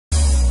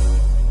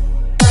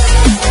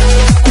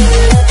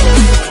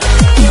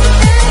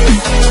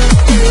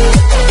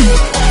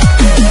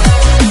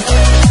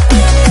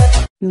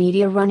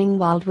media running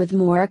wild with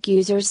more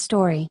Accuser's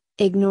story,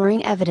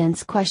 ignoring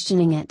evidence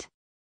questioning it.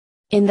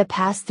 In the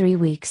past 3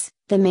 weeks,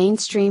 the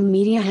mainstream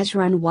media has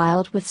run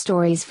wild with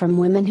stories from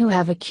women who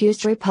have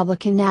accused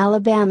Republican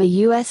Alabama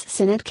U.S.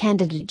 Senate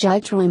candidate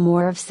Judge Roy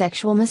Moore of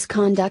sexual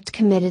misconduct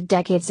committed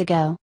decades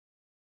ago.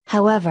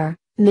 However,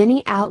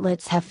 many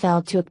outlets have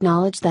failed to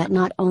acknowledge that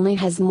not only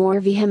has Moore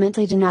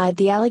vehemently denied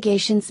the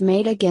allegations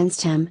made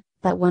against him,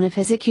 but one of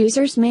his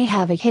accusers may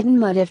have a hidden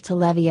motive to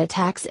levy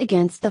attacks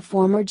against the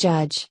former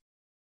judge.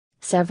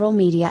 Several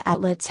media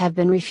outlets have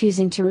been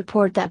refusing to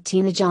report that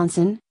Tina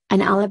Johnson,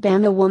 an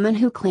Alabama woman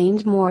who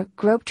claimed Moore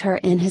groped her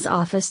in his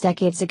office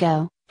decades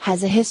ago,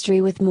 has a history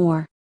with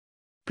Moore.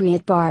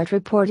 Breitbart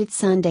reported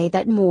Sunday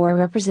that Moore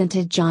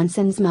represented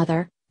Johnson's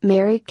mother,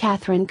 Mary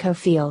Catherine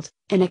Cofield,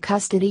 in a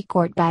custody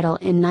court battle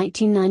in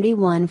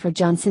 1991 for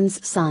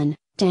Johnson's son,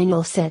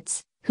 Daniel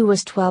Sitz, who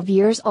was 12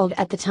 years old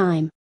at the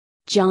time.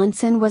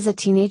 Johnson was a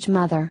teenage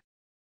mother.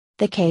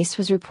 The case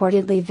was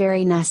reportedly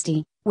very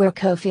nasty, where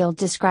Cofield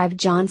described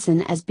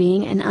Johnson as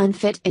being an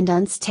unfit and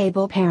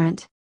unstable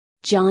parent.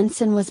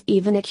 Johnson was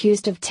even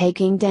accused of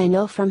taking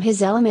Daniel from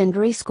his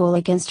elementary school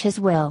against his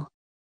will.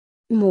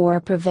 Moore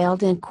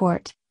prevailed in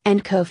court,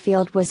 and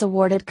Cofield was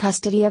awarded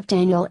custody of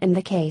Daniel in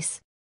the case.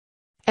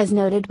 As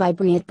noted by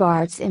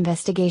Breitbart's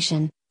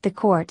investigation, the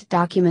court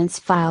documents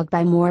filed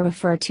by Moore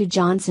refer to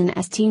Johnson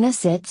as Tina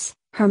Sitz,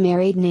 her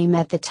married name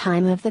at the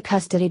time of the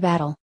custody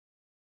battle.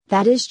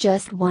 That is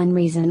just one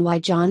reason why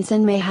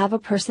Johnson may have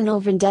a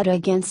personal vendetta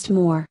against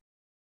Moore.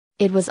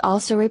 It was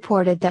also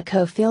reported that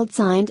Cofield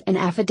signed an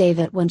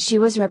affidavit when she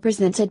was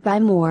represented by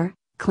Moore,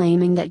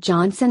 claiming that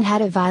Johnson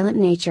had a violent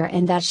nature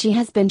and that she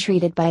has been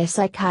treated by a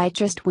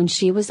psychiatrist when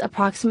she was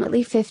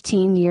approximately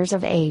 15 years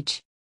of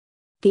age.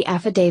 The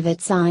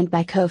affidavit signed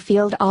by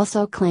Cofield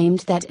also claimed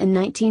that in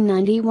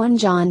 1991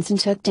 Johnson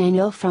took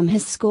Daniel from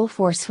his school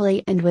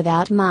forcefully and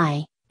without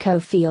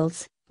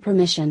Cofield's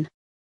permission.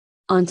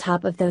 On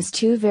top of those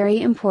two very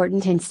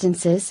important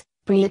instances,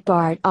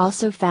 Breitbart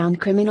also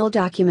found criminal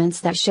documents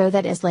that show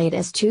that as late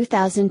as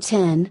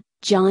 2010,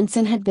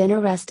 Johnson had been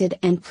arrested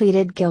and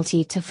pleaded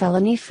guilty to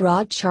felony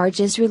fraud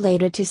charges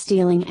related to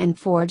stealing and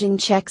forging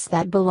checks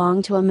that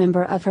belonged to a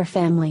member of her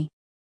family.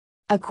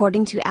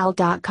 According to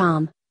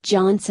AL.com,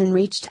 Johnson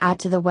reached out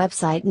to the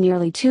website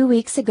nearly 2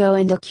 weeks ago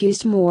and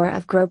accused Moore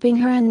of groping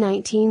her in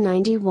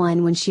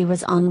 1991 when she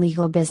was on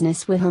legal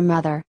business with her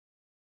mother.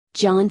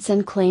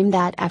 Johnson claimed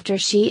that after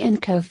she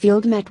and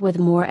Cofield met with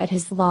Moore at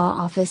his law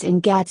office in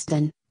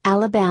Gadsden,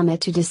 Alabama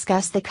to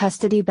discuss the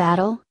custody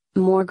battle,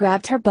 Moore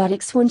grabbed her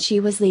buttocks when she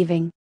was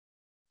leaving.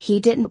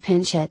 He didn't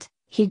pinch it,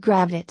 he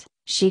grabbed it,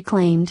 she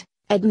claimed,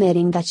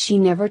 admitting that she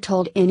never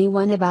told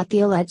anyone about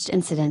the alleged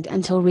incident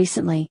until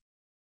recently.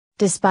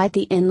 Despite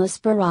the endless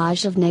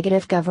barrage of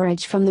negative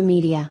coverage from the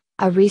media,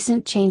 a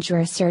recent Change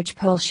Research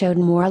poll showed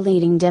Moore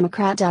leading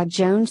Democrat Doug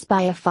Jones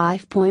by a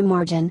 5-point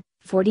margin,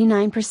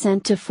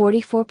 49% to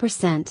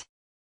 44%.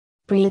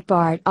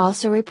 Breitbart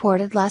also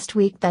reported last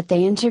week that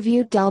they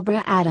interviewed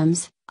Delbra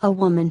Adams, a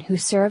woman who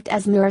served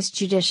as Moore's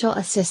judicial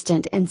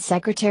assistant and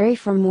secretary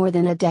for more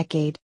than a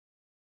decade.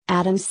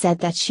 Adams said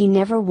that she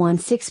never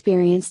once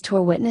experienced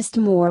or witnessed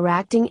Moore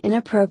acting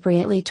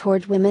inappropriately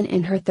toward women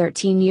in her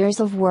 13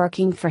 years of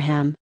working for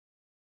him.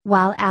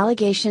 While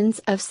allegations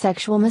of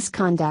sexual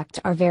misconduct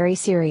are very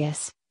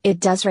serious, it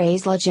does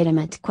raise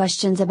legitimate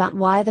questions about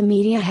why the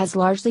media has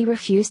largely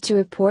refused to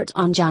report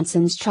on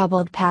Johnson's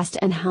troubled past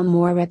and how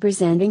Moore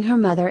representing her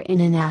mother in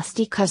a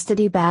nasty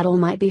custody battle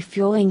might be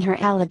fueling her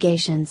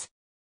allegations.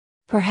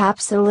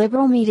 Perhaps the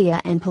liberal media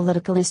and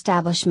political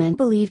establishment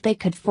believed they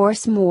could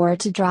force Moore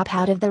to drop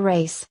out of the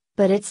race,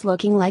 but it's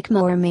looking like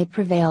Moore may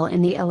prevail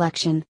in the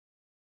election.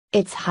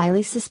 It's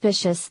highly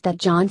suspicious that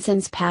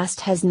Johnson's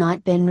past has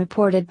not been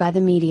reported by the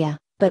media,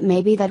 but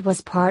maybe that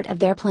was part of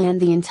their plan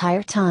the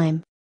entire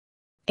time.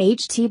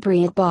 H.T.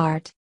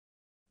 Breitbart.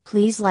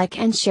 Please like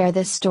and share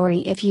this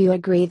story if you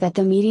agree that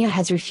the media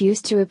has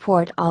refused to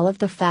report all of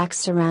the facts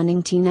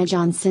surrounding Tina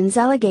Johnson's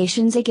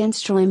allegations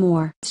against Roy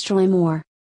Moore.